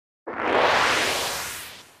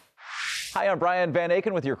Hi, I'm Brian Van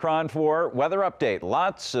Aken with your KRON 4 weather update.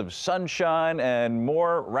 Lots of sunshine and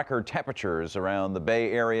more record temperatures around the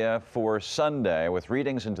Bay Area for Sunday, with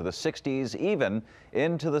readings into the 60s, even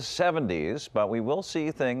into the 70s. But we will see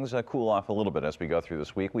things cool off a little bit as we go through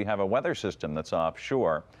this week. We have a weather system that's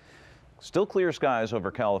offshore. Still clear skies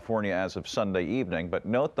over California as of Sunday evening, but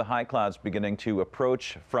note the high clouds beginning to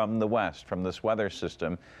approach from the west from this weather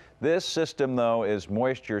system. This system, though, is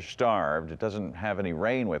moisture starved. It doesn't have any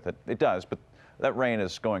rain with it. It does, but that rain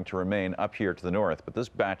is going to remain up here to the north. But this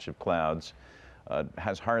batch of clouds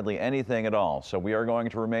has hardly anything at all. So we are going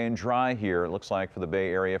to remain dry here, it looks like, for the Bay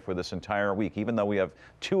Area for this entire week, even though we have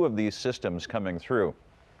two of these systems coming through.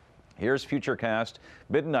 Here's Futurecast,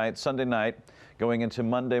 midnight, Sunday night, going into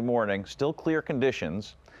Monday morning. Still clear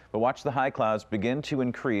conditions, but watch the high clouds begin to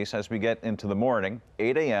increase as we get into the morning.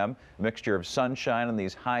 8 a.m., mixture of sunshine and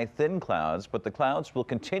these high, thin clouds, but the clouds will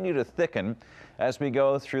continue to thicken as we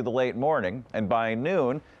go through the late morning. And by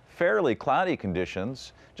noon, fairly cloudy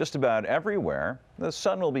conditions just about everywhere. The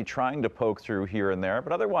sun will be trying to poke through here and there,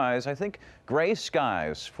 but otherwise, I think gray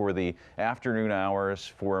skies for the afternoon hours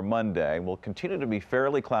for Monday will continue to be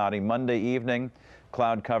fairly cloudy Monday evening.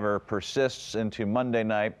 Cloud cover persists into Monday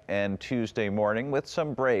night and Tuesday morning with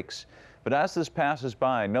some breaks. But as this passes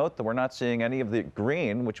by, note that we're not seeing any of the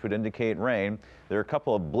green, which would indicate rain. There are a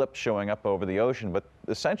couple of blips showing up over the ocean, but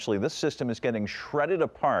essentially this system is getting shredded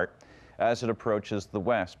apart as it approaches the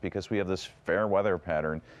west because we have this fair weather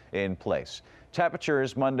pattern in place.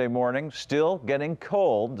 Temperatures Monday morning still getting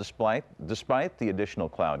cold despite the additional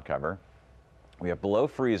cloud cover. We have below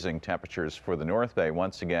freezing temperatures for the North Bay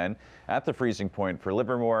once again at the freezing point for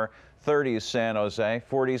Livermore, 30s San Jose,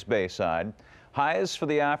 40s Bayside. Highs for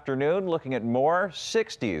the afternoon looking at more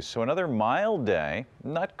 60s, so another mild day,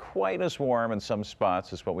 not quite as warm in some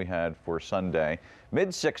spots as what we had for Sunday.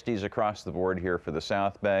 Mid-60s across the board here for the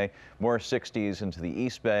South Bay, more 60s into the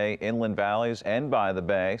East Bay, inland valleys, and by the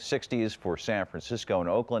Bay. 60s for San Francisco and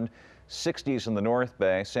Oakland, 60s in the North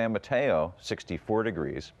Bay, San Mateo, 64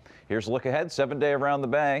 degrees. Here's a look ahead, 7-day around the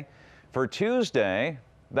Bay. For Tuesday,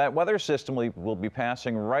 that weather system will be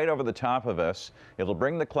passing right over the top of us. It'll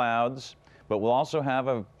bring the clouds, but we'll also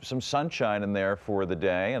have some sunshine in there for the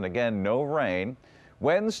day, and again, no rain.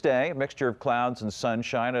 Wednesday, a mixture of clouds and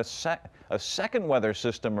sunshine. A second weather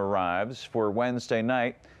system arrives for Wednesday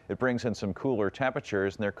night. It brings in some cooler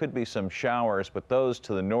temperatures, and there could be some showers, but those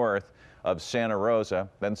to the north of Santa Rosa.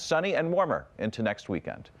 Then sunny and warmer into next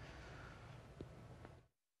weekend.